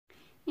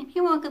If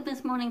you woke up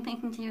this morning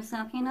thinking to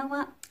yourself, you know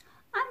what,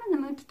 I'm in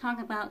the mood to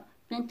talk about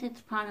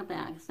vintage Prada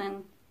bags,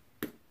 then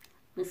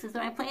this is the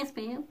right place for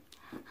you.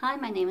 Hi,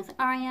 my name is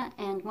Aria,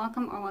 and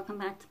welcome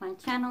back to my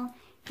channel.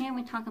 Here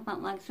we talk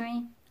about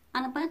luxury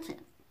on a budget.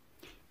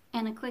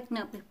 And a quick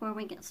note before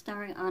we get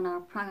started on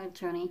our Prada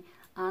journey,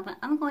 that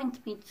I'm going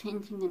to be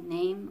changing the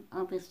name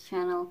of this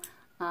channel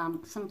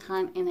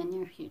sometime in the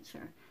near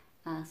future.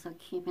 So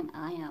keep an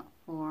eye out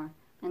for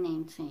the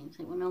name change.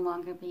 It will no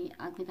longer be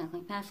Ugly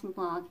Duckling Fashion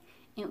Blog.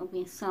 It will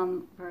be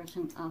some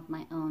version of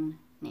my own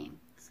name.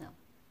 So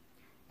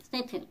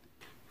stay tuned.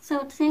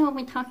 So today we'll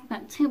be talking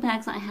about two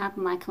bags I have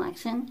in my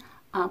collection,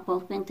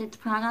 both vintage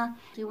Prada,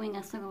 doing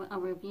a sort of a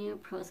review,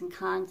 pros and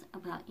cons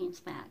about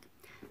each bag.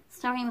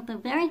 Starting with the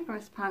very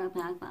first Prada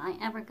bag that I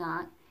ever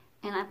got,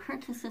 and I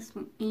purchased this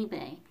from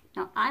eBay.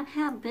 Now I've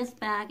had this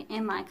bag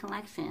in my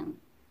collection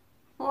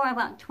for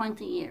about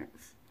 20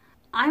 years.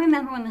 I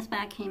remember when this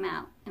bag came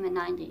out in the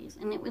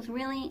 90s, and it was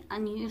really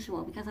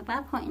unusual because at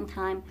that point in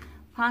time,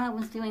 Prada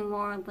was doing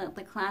more of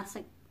the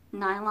classic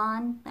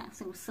nylon, that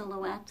sort of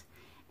silhouette,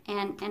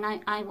 and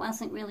I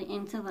wasn't really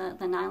into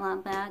the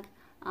nylon bag.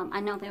 I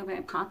know they were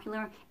very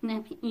popular, and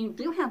if you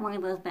do have one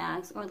of those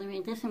bags or the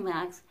re-edition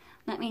bags,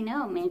 let me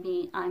know.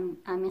 Maybe I'm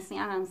missing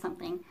out on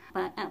something.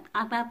 But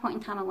at that point in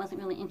time, I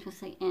wasn't really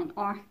interested in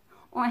or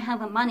have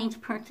the money to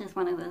purchase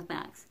one of those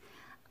bags.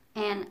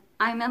 And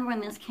I remember when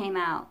this came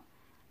out,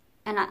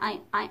 and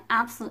I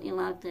absolutely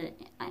loved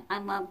it. I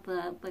loved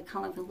the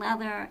color of the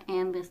leather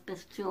and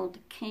this jeweled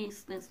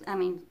case,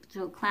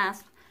 jeweled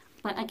clasp.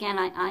 But again,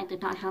 I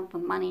did not have the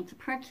money to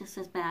purchase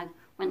this bag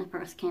when it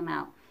first came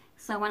out.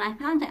 So when I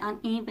found it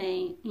on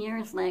eBay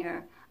years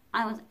later,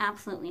 I was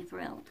absolutely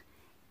thrilled.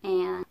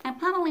 And I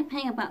probably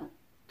paid about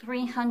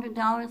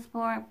 $300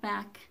 for it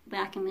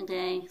back in the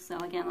day. So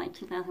again, like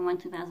 2001,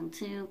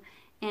 2002.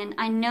 And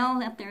I know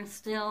that they're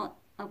still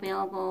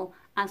available.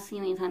 I've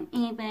seen these on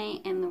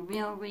eBay and the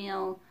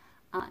Real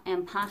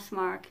and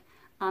Poshmark.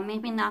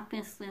 Maybe not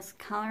this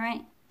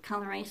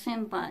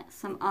coloration, but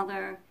some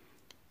other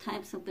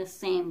types of the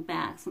same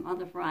bag, some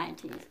other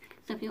varieties.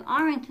 So if you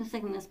are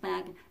interested in this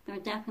bag, they're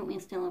definitely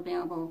still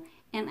available,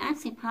 and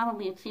actually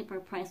probably a cheaper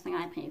price than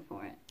I paid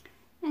for it.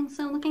 And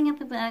so looking at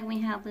the bag,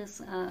 we have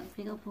this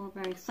beautiful,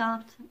 very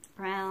soft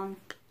brown.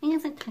 It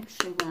is a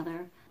textured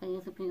leather, but it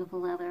is a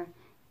beautiful leather.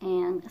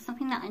 And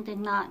something that I did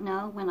not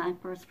know when I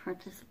first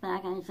purchased the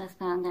bag, I just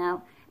found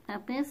out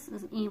that this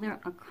is either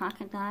a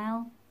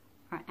crocodile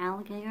or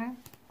alligator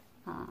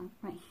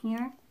right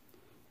here.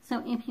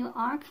 So if you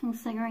are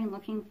considering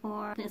looking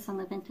for this on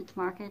the vintage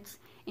markets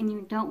and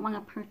you don't want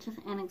to purchase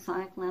an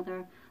exotic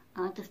leather,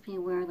 just be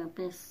aware that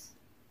this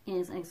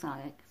is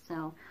exotic.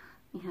 So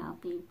we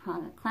have the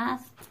Prada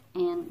clasp,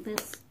 and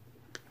this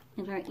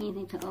is very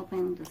easy to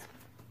open. Just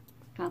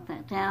drop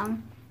that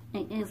down.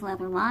 It is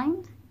leather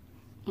lined.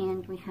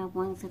 And we have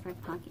one zipper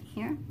pocket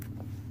here,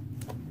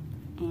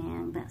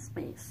 and that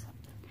space.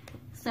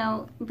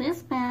 So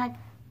this bag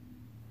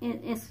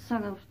is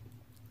sort of,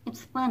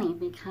 it's funny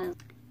because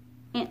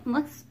it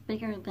looks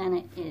bigger than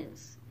it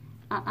is.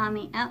 On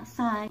the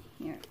outside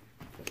here,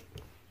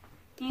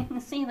 you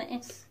can see that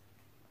it's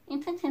a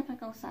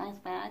typical size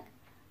bag.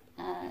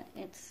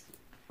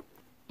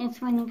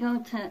 It's when you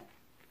go to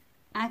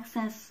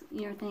access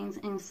your things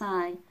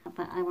inside,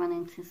 but I run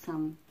into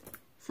some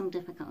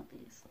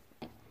difficulties.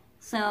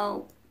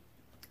 So,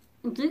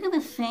 due to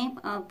the shape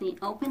of the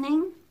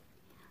opening,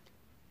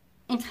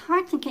 it's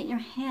hard to get your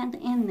hand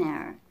in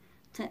there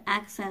to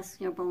access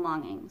your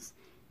belongings.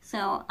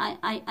 So,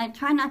 I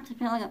try not to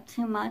fill it up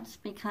too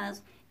much,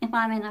 because if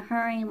I'm in a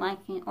hurry,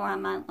 or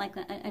I'm on like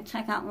a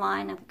checkout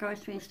line at the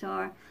grocery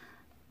store,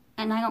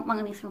 and I don't want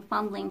to be sort of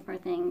fumbling for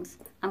things,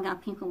 I've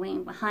got people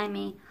waiting behind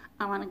me,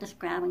 I want to just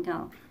grab and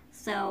go.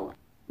 So,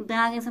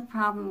 that is a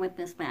problem with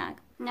this bag.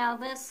 Now,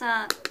 this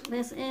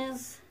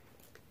is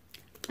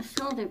a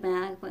shoulder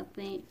bag, but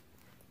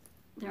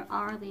there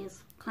are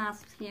these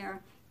clasps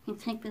here. You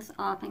can take this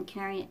off and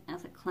carry it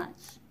as a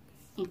clutch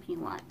if you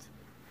want.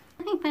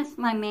 I think that's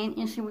my main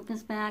issue with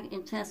this bag.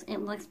 It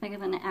looks bigger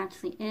than it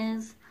actually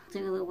is due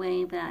to the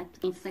way that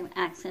you can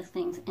access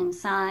things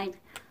inside.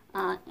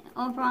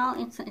 Overall,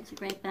 it's a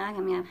great bag. I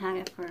mean, I've had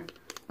it for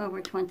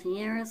over 20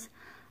 years.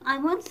 I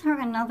once heard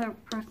another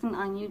person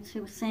on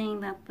YouTube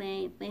saying that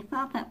they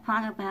thought that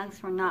Prada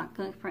bags were not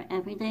good for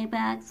everyday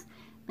bags.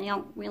 They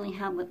don't really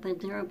have the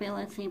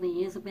durability, the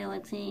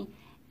usability,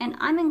 and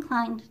I'm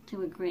inclined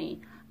to agree.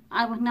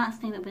 I would not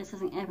say that this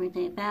is an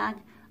everyday bag,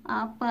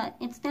 but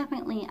it's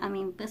definitely, I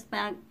mean, this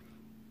bag,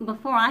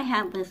 before I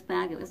had this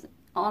bag, it was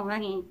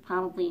already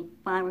probably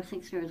 5 or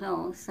 6 years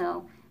old,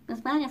 so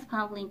this bag is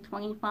probably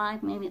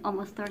 25, maybe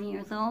almost 30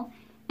 years old,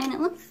 and it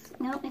looks,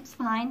 you know, it's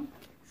fine.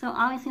 So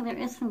obviously there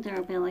is some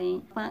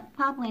durability, but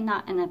probably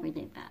not an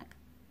everyday bag.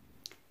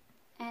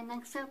 And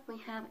next up we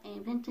have a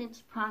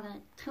vintage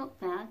Prada tote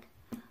bag.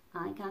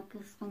 I got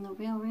this from the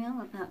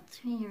Real about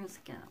 2 years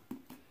ago.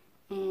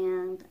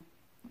 And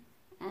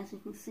as you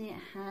can see, it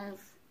has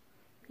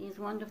these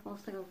wonderful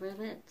sort of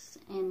rivets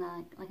in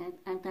like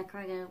a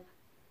decorative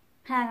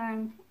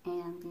pattern,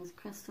 and these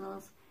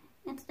crystals.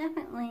 It's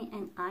definitely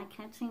an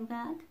eye-catching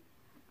bag.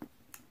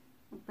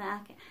 The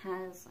back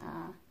has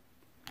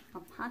a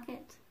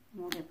pocket.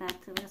 We'll get back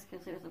to this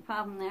because there's a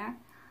problem there.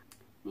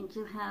 We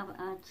do have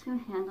 2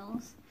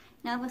 handles.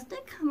 Now this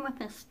did come with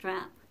a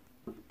strap.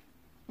 If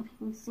you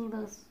can see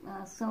those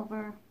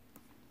silver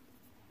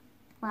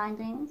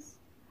bindings.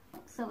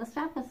 So the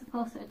strap is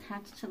supposed to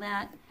attach to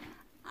that.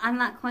 I'm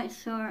not quite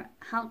sure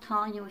how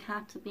tall you would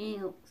have to be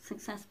to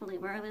successfully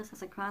wear this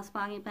as a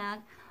crossbody bag,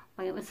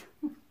 but it was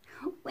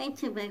way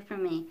too big for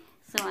me,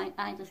 so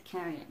I just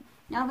carried it.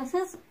 Now this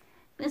is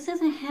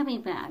a heavy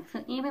bag,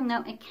 so even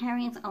though it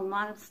carries a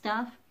lot of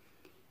stuff,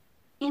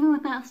 even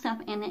without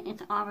stuff in it,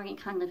 it's already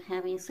kind of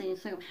heavy, so you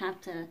sort of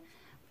have to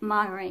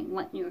moderate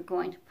what you're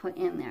going to put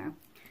in there.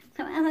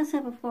 So as I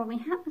said before, we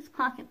have this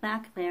pocket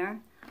back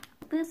there.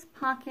 This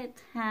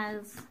pocket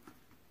has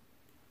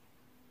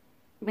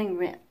been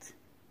ripped.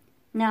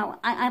 Now,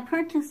 I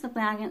purchased the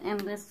bag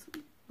and this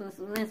was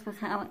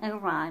how it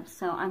arrived,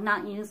 so I've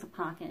not used the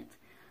pocket,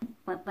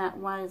 but that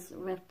was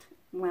ripped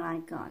when I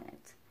got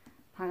it.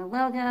 Prada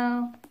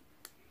logo,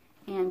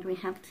 and we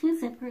have 2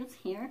 zippers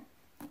here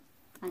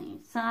on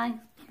each side,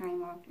 carry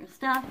more of your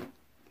stuff.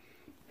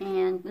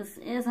 And this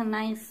is a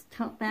nice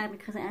tote bag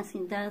because it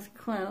actually does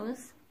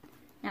close,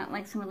 not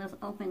like some of those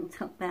open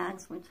tote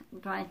bags, which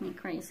drive me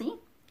crazy.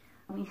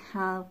 We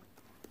have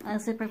a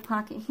zipper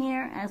pocket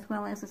here, as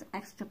well as this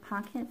extra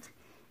pocket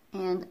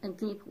and a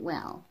deep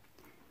well.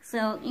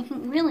 So you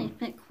can really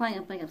fit quite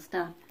a bit of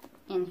stuff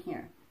in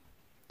here.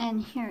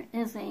 And here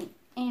is a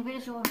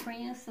visual for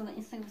you so that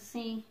you sort of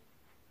see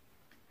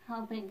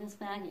how big this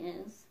bag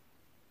is.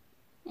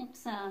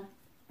 It's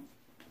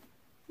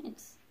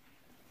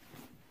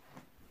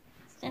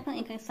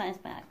definitely a good size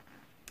bag.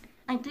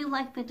 I do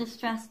like the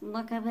distressed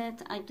look of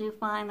it. I do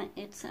find that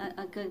it's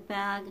a good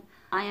bag.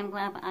 I am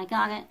glad that I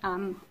got it.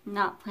 I'm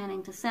not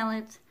planning to sell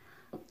it.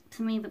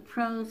 To me, the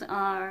pros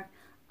are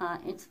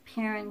its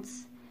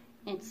appearance,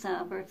 its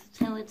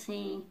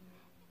versatility,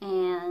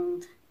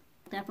 and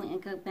definitely a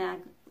good bag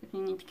if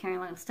you need to carry a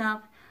lot of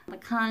stuff. The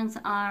cons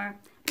are,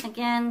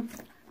 again,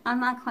 I'm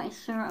not quite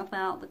sure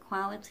about the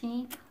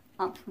quality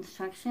of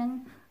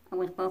construction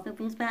with both of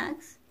these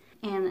bags.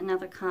 And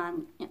another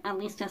con, at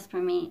least just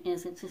for me,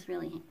 is it's just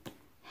really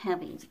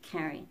heavy to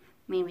carry.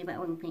 Maybe that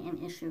wouldn't be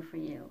an issue for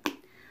you.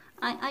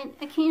 I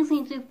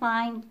occasionally do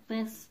find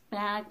this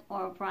bag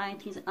or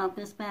varieties of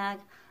this bag.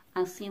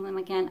 I'll see them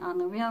again on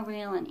The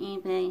RealReal and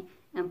eBay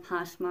and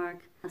Poshmark.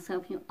 So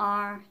if you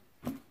are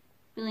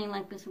feeling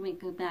like this would be a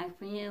good bag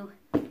for you,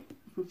 you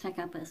can check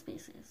out those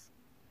spaces.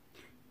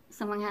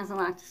 Someone has a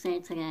lot to say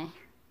today.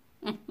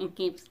 You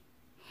keep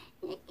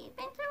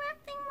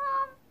interrupting,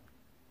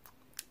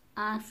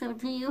 Mom. So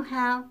do you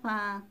have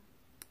a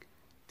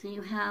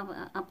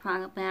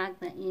product bag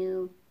that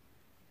you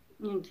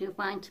do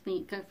find to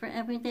be good for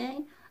every day?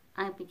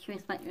 I'd be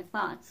curious about your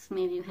thoughts.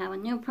 Maybe you have a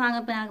new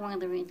product bag, one of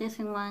the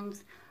reedition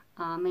ones.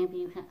 Maybe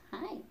you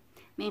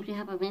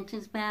have a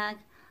vintage bag.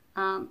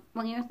 What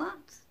are your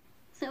thoughts?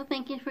 So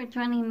thank you for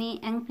joining me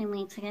and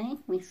Finley today.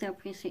 We so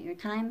appreciate your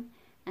time.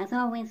 As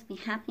always, be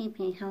happy,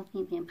 be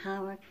healthy, be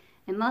empowered,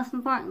 and most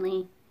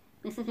importantly,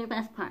 this is your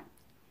best part.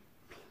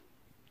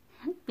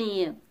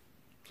 Be you.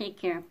 Take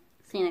care.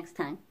 See you next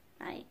time.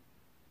 Bye.